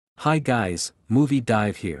Hi guys, Movie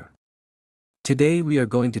Dive here. Today we are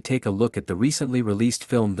going to take a look at the recently released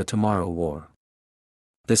film The Tomorrow War.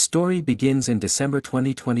 The story begins in December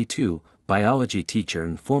 2022. Biology teacher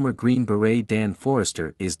and former Green Beret Dan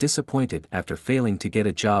Forrester is disappointed after failing to get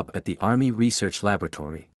a job at the Army Research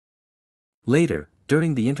Laboratory. Later,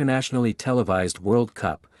 during the internationally televised World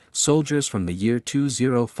Cup, soldiers from the year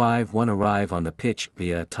 2051 arrive on the pitch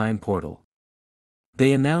via a time portal.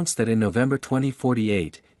 They announce that in November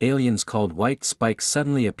 2048, aliens called Whitespikes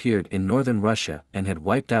suddenly appeared in northern Russia and had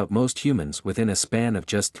wiped out most humans within a span of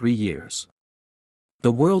just 3 years.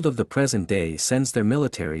 The world of the present day sends their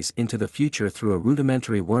militaries into the future through a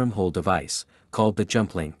rudimentary wormhole device, called the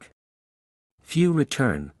jump link. Few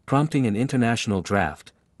return, prompting an international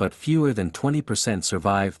draft, but fewer than 20%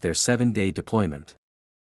 survive their 7-day deployment.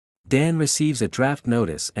 Dan receives a draft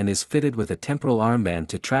notice and is fitted with a temporal armband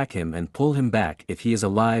to track him and pull him back if he is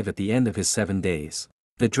alive at the end of his 7 days.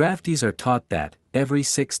 The draftees are taught that, every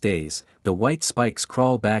 6 days, the Whitespikes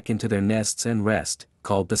crawl back into their nests and rest,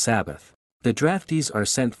 called the Sabbath. The draftees are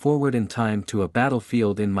sent forward in time to a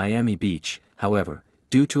battlefield in Miami Beach. However,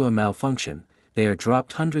 due to a malfunction, they are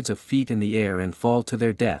dropped hundreds of feet in the air and fall to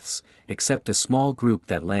their deaths, except a small group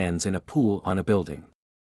that lands in a pool on a building.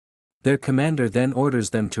 Their commander then orders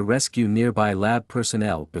them to rescue nearby lab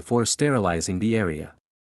personnel before sterilizing the area.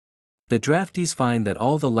 The draftees find that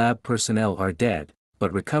all the lab personnel are dead,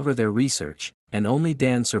 but recover their research, and only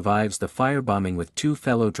Dan survives the firebombing with 2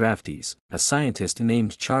 fellow draftees, a scientist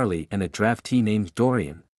named Charlie and a draftee named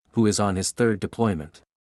Dorian, who is on his 3rd deployment.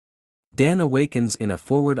 Dan awakens in a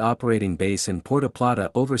forward operating base in Puerto Plata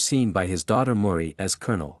overseen by his daughter Murray as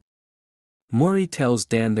colonel. Murray tells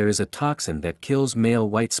Dan there is a toxin that kills male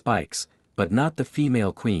Whitespikes, but not the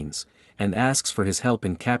female queens, and asks for his help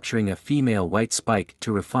in capturing a female Whitespike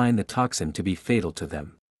to refine the toxin to be fatal to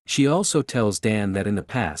them. She also tells Dan that in the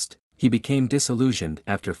past, he became disillusioned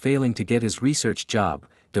after failing to get his research job,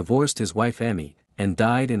 divorced his wife Emmy, and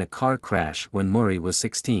died in a car crash when Murray was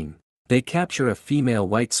 16. They capture a female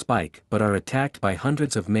Whitespike but are attacked by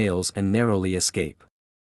hundreds of males and narrowly escape.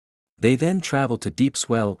 They then travel to Deep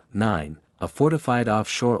Swell 9, a fortified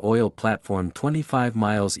offshore oil platform 25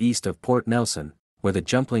 miles east of Port Nelson, where the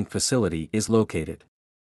jumplink facility is located.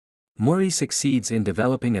 Murray succeeds in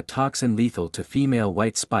developing a toxin lethal to female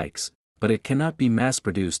Whitespikes, but it cannot be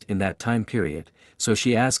mass-produced in that time period, so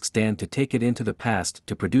she asks Dan to take it into the past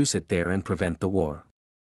to produce it there and prevent the war.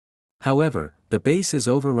 However, the base is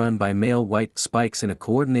overrun by male Whitespikes in a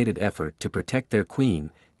coordinated effort to protect their queen,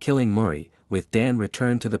 killing Murray, with Dan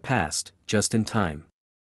returned to the past, just in time.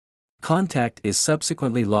 Contact is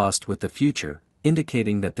subsequently lost with the future,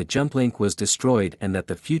 indicating that the jump link was destroyed and that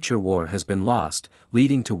the future war has been lost,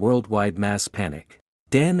 leading to worldwide mass panic.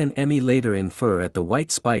 Dan and Emmy later infer that the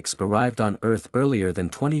Whitespikes arrived on Earth earlier than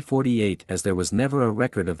 2048 as there was never a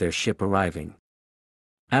record of their ship arriving.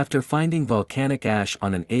 After finding volcanic ash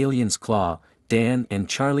on an alien's claw, Dan and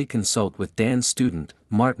Charlie consult with Dan's student,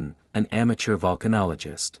 Martin, an amateur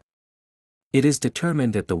volcanologist. It is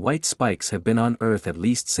determined that the Whitespikes have been on Earth at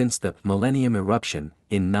least since the Millennium Eruption,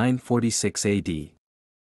 in 946 AD.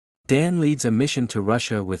 Dan leads a mission to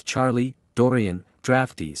Russia with Charlie, Dorian,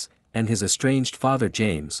 draftees, and his estranged father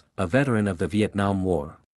James, a veteran of the Vietnam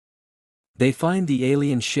War. They find the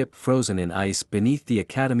alien ship frozen in ice beneath the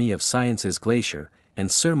Academy of Sciences glacier,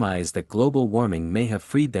 and surmise that global warming may have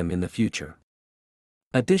freed them in the future.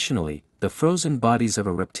 Additionally, the frozen bodies of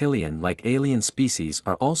a reptilian-like alien species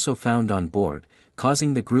are also found on board,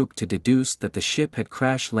 causing the group to deduce that the ship had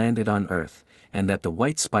crash-landed on Earth, and that the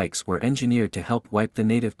Whitespikes were engineered to help wipe the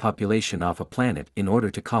native population off a planet in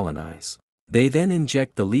order to colonize. They then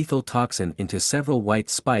inject the lethal toxin into several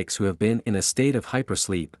Whitespikes who have been in a state of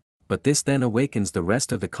hypersleep, but this then awakens the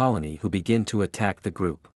rest of the colony who begin to attack the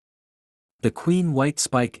group. The Queen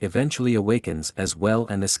Whitespike eventually awakens as well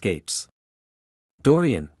and escapes.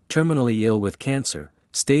 Dorian, terminally ill with cancer,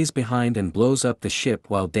 stays behind and blows up the ship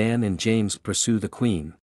while Dan and James pursue the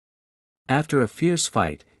Queen. After a fierce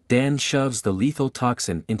fight, Dan shoves the lethal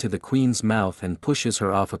toxin into the Queen's mouth and pushes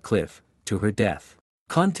her off a cliff, to her death.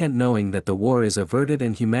 Content knowing that the war is averted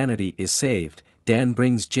and humanity is saved, Dan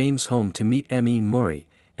brings James home to meet Emmy Murray,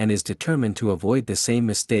 and is determined to avoid the same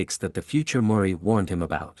mistakes that the future Murray warned him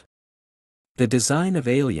about. The design of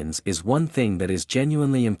aliens is one thing that is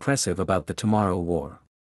genuinely impressive about the Tomorrow War.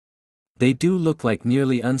 They do look like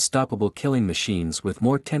nearly unstoppable killing machines with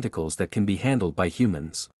more tentacles that can be handled by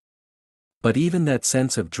humans. But even that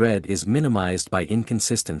sense of dread is minimized by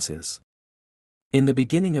inconsistencies. In the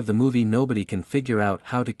beginning of the movie nobody can figure out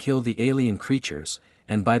how to kill the alien creatures,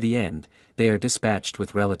 and by the end, they are dispatched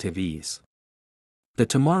with relative ease. The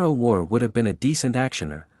Tomorrow War would have been a decent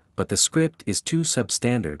actioner, but the script is too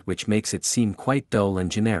substandard, which makes it seem quite dull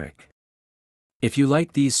and generic. If you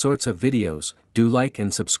like these sorts of videos, do like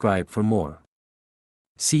and subscribe for more.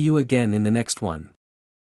 See you again in the next one.